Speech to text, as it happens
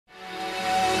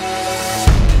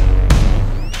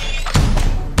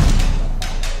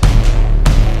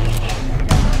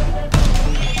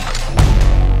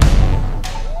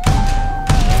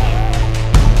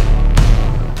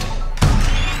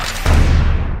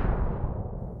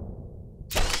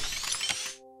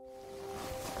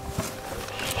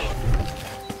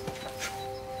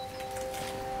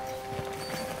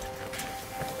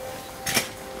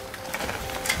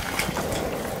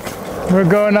We're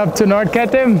going up to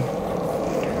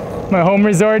Nordkette, my home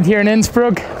resort here in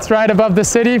Innsbruck. It's right above the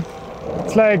city.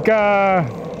 It's like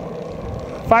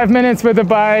 5 minutes with a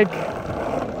bike,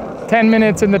 10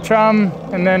 minutes in the tram,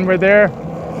 and then we're there.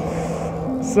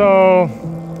 So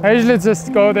I usually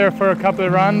just go there for a couple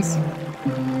of runs.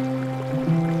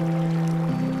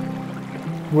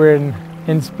 We're in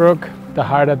Innsbruck, the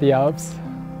heart of the Alps.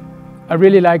 I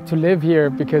really like to live here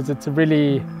because it's a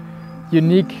really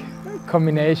unique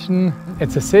combination.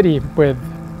 It's a city with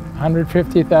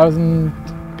 150,000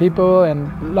 people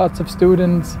and lots of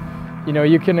students. You know,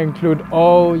 you can include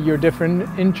all your different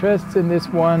interests in this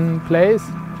one place.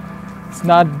 It's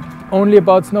not only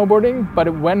about snowboarding,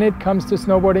 but when it comes to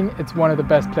snowboarding, it's one of the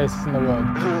best places in the world.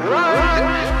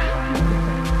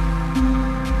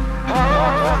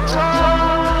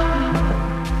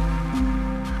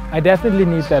 I definitely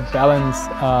need that balance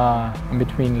in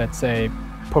between, let's say,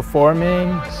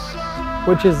 performing,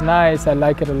 which is nice, I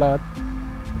like it a lot,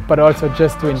 but also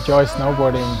just to enjoy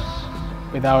snowboarding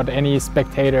without any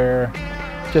spectator,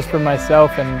 just for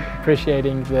myself and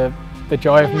appreciating the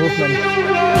joy of movement.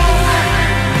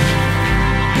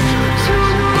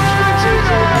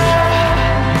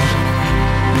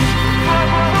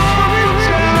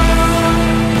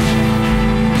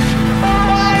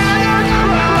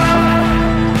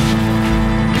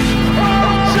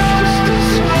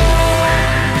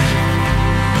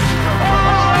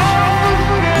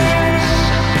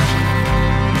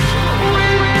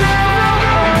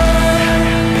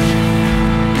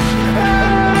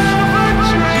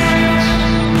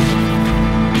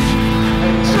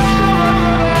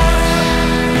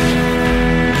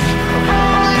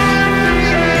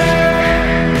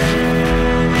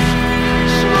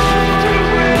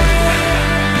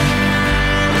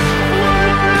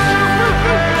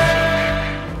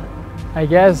 I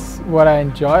guess what I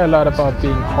enjoy a lot about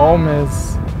being home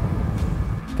is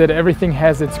that everything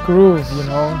has its groove, you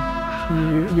know.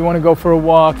 You want to go for a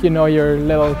walk, you know your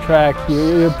little track,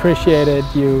 you appreciate it,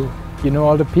 you know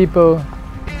all the people.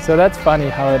 So that's funny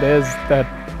how it is that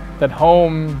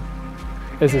home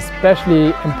is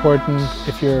especially important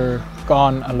if you're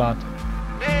gone a lot.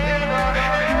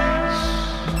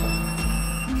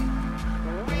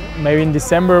 Maybe in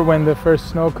December when the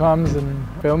first snow comes and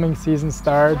filming season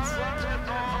starts,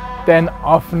 then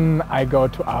often I go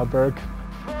to Arlberg.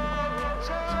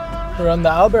 We're on the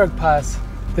Arlberg Pass.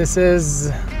 This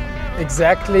is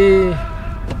exactly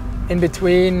in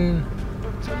between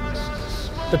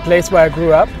the place where I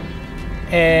grew up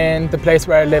and the place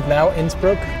where I live now,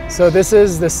 Innsbruck. So this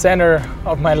is the center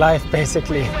of my life,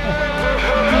 basically.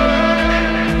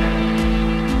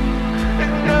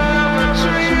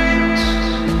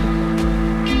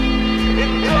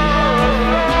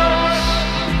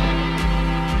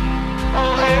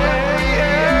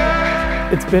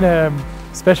 It's been a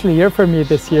special year for me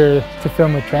this year to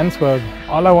film with Transworld.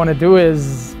 All I want to do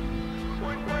is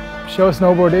show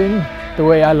snowboarding the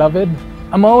way I love it.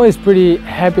 I'm always pretty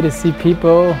happy to see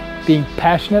people being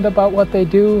passionate about what they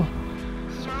do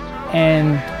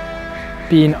and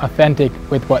being authentic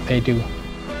with what they do.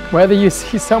 Whether you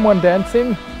see someone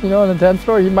dancing, you know, on the dance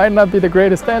floor, he might not be the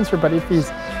greatest dancer, but if he's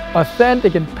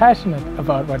authentic and passionate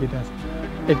about what he does,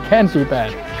 it can't be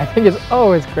bad. I think it's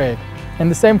always great. And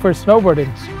the same for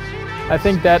snowboarding. I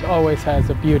think that always has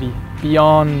a beauty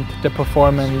beyond the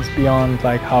performance, beyond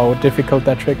like how difficult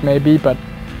that trick may be, but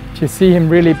to see him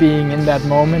really being in that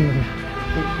moment and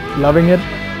loving it,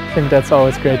 I think that's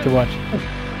always great to watch.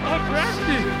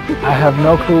 I have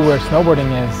no clue where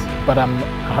snowboarding is, but I'm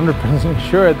 100%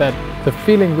 sure that the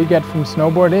feeling we get from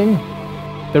snowboarding,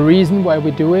 the reason why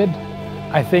we do it,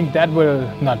 I think that will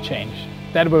not change.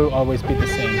 That will always be the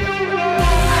same.